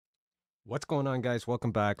What's going on, guys?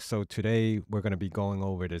 Welcome back. So today we're going to be going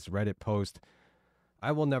over this Reddit post.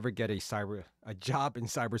 I will never get a job in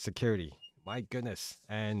cybersecurity. My goodness.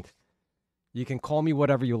 And you can call me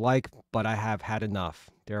whatever you like, but I have had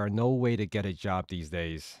enough. There are no way to get a job these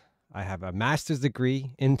days. I have a master's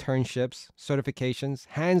degree, internships, certifications,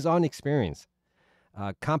 hands-on experience,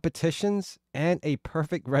 competitions, and a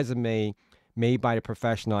perfect resume made by the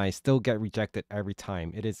professional. I still get rejected every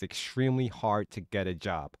time. It is extremely hard to get a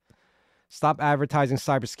job. Stop advertising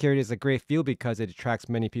cybersecurity is a great field because it attracts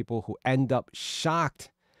many people who end up shocked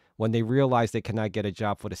when they realize they cannot get a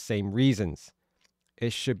job for the same reasons.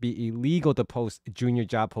 It should be illegal to post junior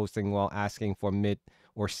job posting while asking for mid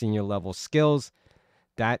or senior level skills.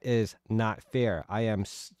 That is not fair. I am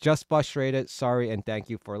just frustrated. Sorry, and thank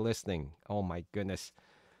you for listening. Oh my goodness.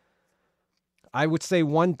 I would say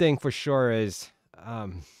one thing for sure is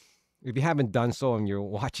if you haven't done so and you're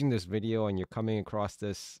watching this video and you're coming across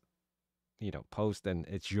this post and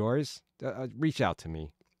it's yours, reach out to me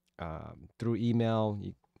through email.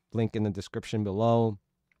 Link in the description below.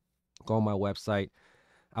 Go on my website.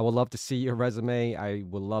 I would love to see your resume. I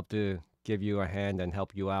would love to give you a hand and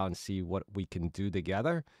help you out and see what we can do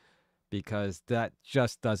together, because that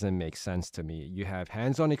just doesn't make sense to me. You have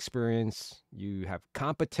hands-on experience. You have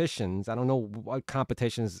competitions. I don't know what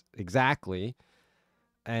competitions exactly.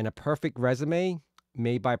 And a perfect resume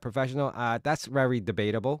made by a professional, that's very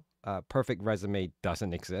debatable. Perfect resume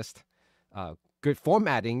doesn't exist. Good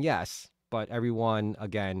formatting, yes, but everyone,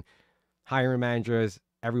 again, hiring managers,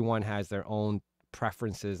 everyone has their own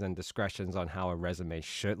preferences and discretions on how a resume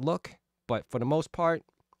should look. But for the most part,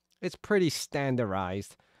 it's pretty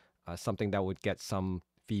standardized, something that would get some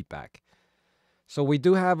feedback. So we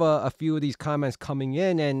do have a few of these comments coming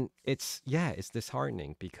in, and it's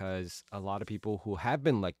disheartening because a lot of people who have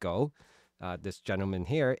been let go, this gentleman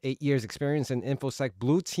here, 8 years experience in InfoSec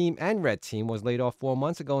blue team and red team, was laid off 4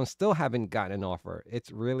 months ago and still haven't gotten an offer.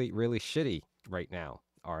 It's really, really shitty right now,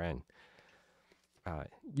 RN.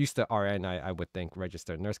 Used to RN, I would think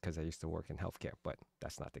registered nurse because I used to work in healthcare, but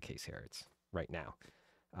that's not the case here. It's right now.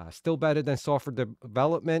 Still better than software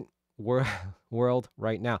development world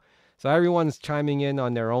right now. So everyone's chiming in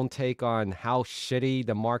on their own take on how shitty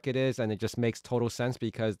the market is, and it just makes total sense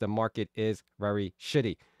because the market is very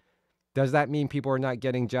shitty. Does that mean people are not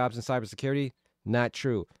getting jobs in cybersecurity? Not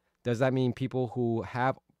true. Does that mean people who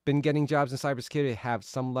have been getting jobs in cybersecurity have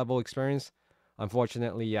some level of experience?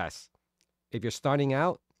 Unfortunately, yes. If you're starting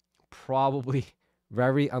out, probably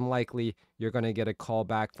very unlikely you're going to get a call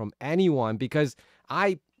back from anyone, because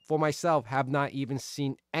I, for myself, have not even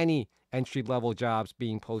seen any entry level jobs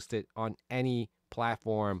being posted on any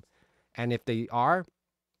platform. And if they are,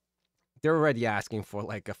 they're already asking for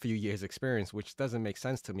like a few years experience, which doesn't make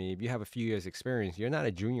sense to me. If you have a few years experience, you're not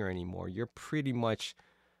a junior anymore. You're pretty much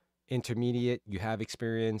intermediate. You have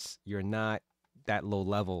experience. You're not that low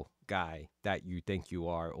level guy that you think you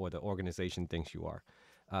are, or the organization thinks you are.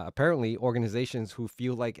 Apparently, organizations who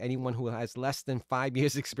feel like anyone who has less than 5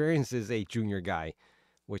 years experience is a junior guy,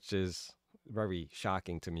 which is very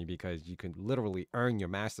shocking to me because you can literally earn your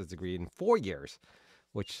master's degree in 4 years,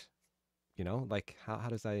 which, like, how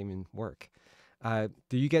does that even work?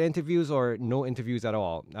 Do you get interviews or no interviews at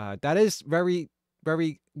all? That is very,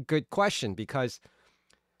 very good question, because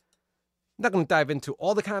I'm not going to dive into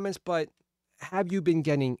all the comments, but have you been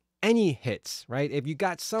getting any hits, right? If you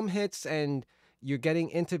got some hits and you're getting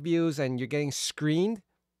interviews and you're getting screened,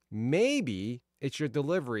 maybe it's your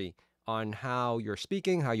delivery on how you're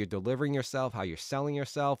speaking, how you're delivering yourself, how you're selling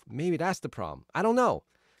yourself. Maybe that's the problem. I don't know.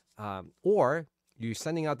 Or you're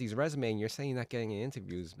sending out these resumes and you're saying you're not getting any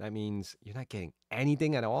interviews. That means you're not getting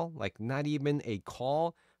anything at all, like not even a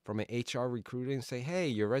call from an HR recruiter and say, hey,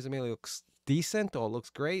 your resume looks decent or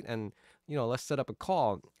looks great, and let's set up a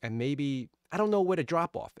call. And maybe, I don't know where the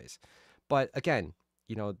drop off is, but again,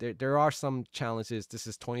 there are some challenges. This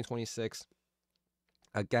is 2026.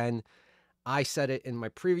 Again, I said it in my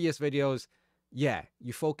previous videos. Yeah,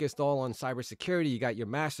 you focused all on cybersecurity. You got your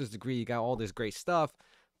master's degree. You got all this great stuff.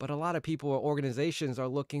 But a lot of people or organizations are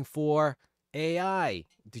looking for AI.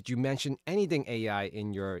 Did you mention anything AI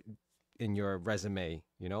in your resume?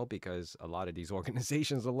 Because a lot of these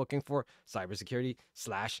organizations are looking for cybersecurity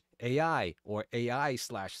slash AI or AI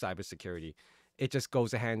slash cybersecurity. It just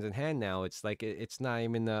goes hand in hand now. It's like it's not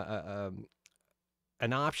even an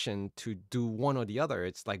option to do one or the other.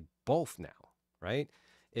 It's like both now, right?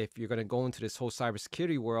 If you're going to go into this whole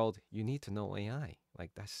cybersecurity world, you need to know AI. Like,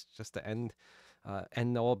 that's just the end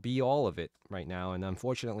all be all of it right now. And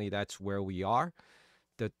unfortunately, that's where we are.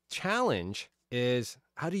 The challenge is,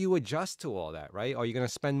 how do you adjust to all that, right? Are you going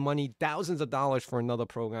to spend money, thousands of dollars, for another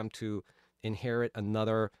program to inherit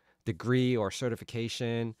another degree or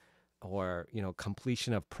certification or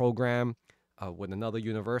completion of program with another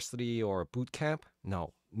university or a boot camp.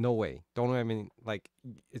 No, no way. Don't I mean like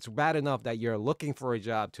it's bad enough that you're looking for a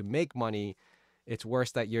job to make money. It's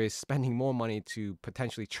worse that you're spending more money to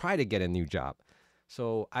potentially try to get a new job.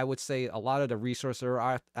 So I would say a lot of the resources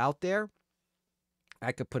are out there.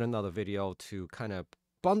 I could put another video to kind of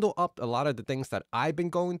bundle up a lot of the things that I've been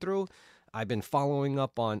going through. I've been following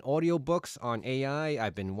up on audiobooks on AI.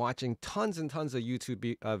 I've been watching tons and tons of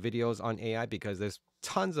YouTube videos on AI because there's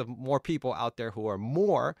tons of more people out there who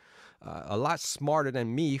are a lot smarter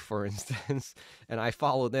than me, for instance. And I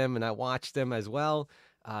follow them and I watch them as well.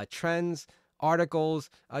 Trends,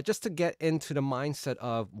 articles, just to get into the mindset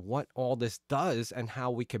of what all this does and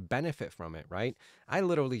how we could benefit from it, right? I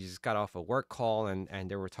literally just got off a work call and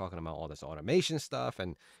they were talking about all this automation stuff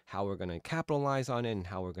and how we're going to capitalize on it and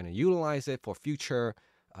how we're going to utilize it for future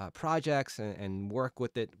projects and work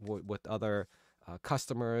with it with other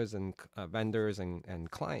customers and vendors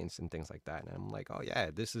and clients and things like that. And I'm like, oh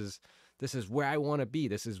yeah, this is where I want to be.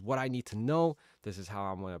 This is what I need to know. This is how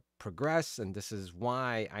I'm going to progress. And this is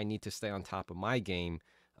why I need to stay on top of my game,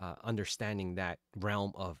 understanding that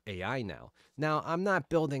realm of AI now. Now, I'm not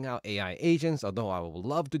building out AI agents, although I would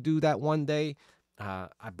love to do that one day.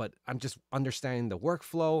 But I'm just understanding the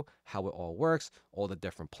workflow, how it all works, all the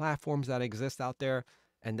different platforms that exist out there.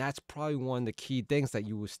 And that's probably one of the key things that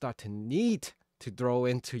you will start to need to throw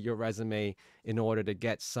into your resume in order to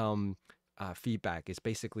get some feedback. It's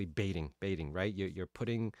basically baiting, right? You're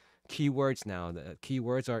putting keywords now. The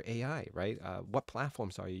keywords are AI, right? What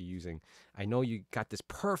platforms are you using? I know you got this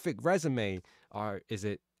perfect resume. Is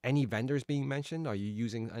it any vendors being mentioned? Are you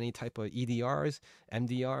using any type of EDRs,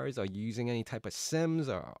 MDRs? Are you using any type of SIMs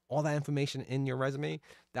or all that information in your resume?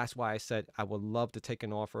 That's why I said I would love to take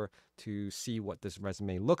an offer to see what this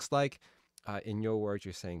resume looks like. In your words,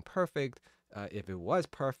 you're saying perfect. If it was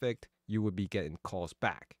perfect, you would be getting calls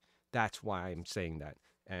back. That's why I'm saying that.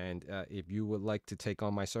 And if you would like to take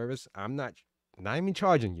on my service, I'm not even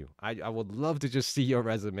charging you. I would love to just see your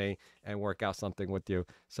resume and work out something with you.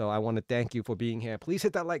 So I want to thank you for being here. Please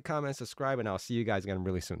hit that like, comment, subscribe, and I'll see you guys again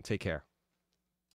really soon. Take care.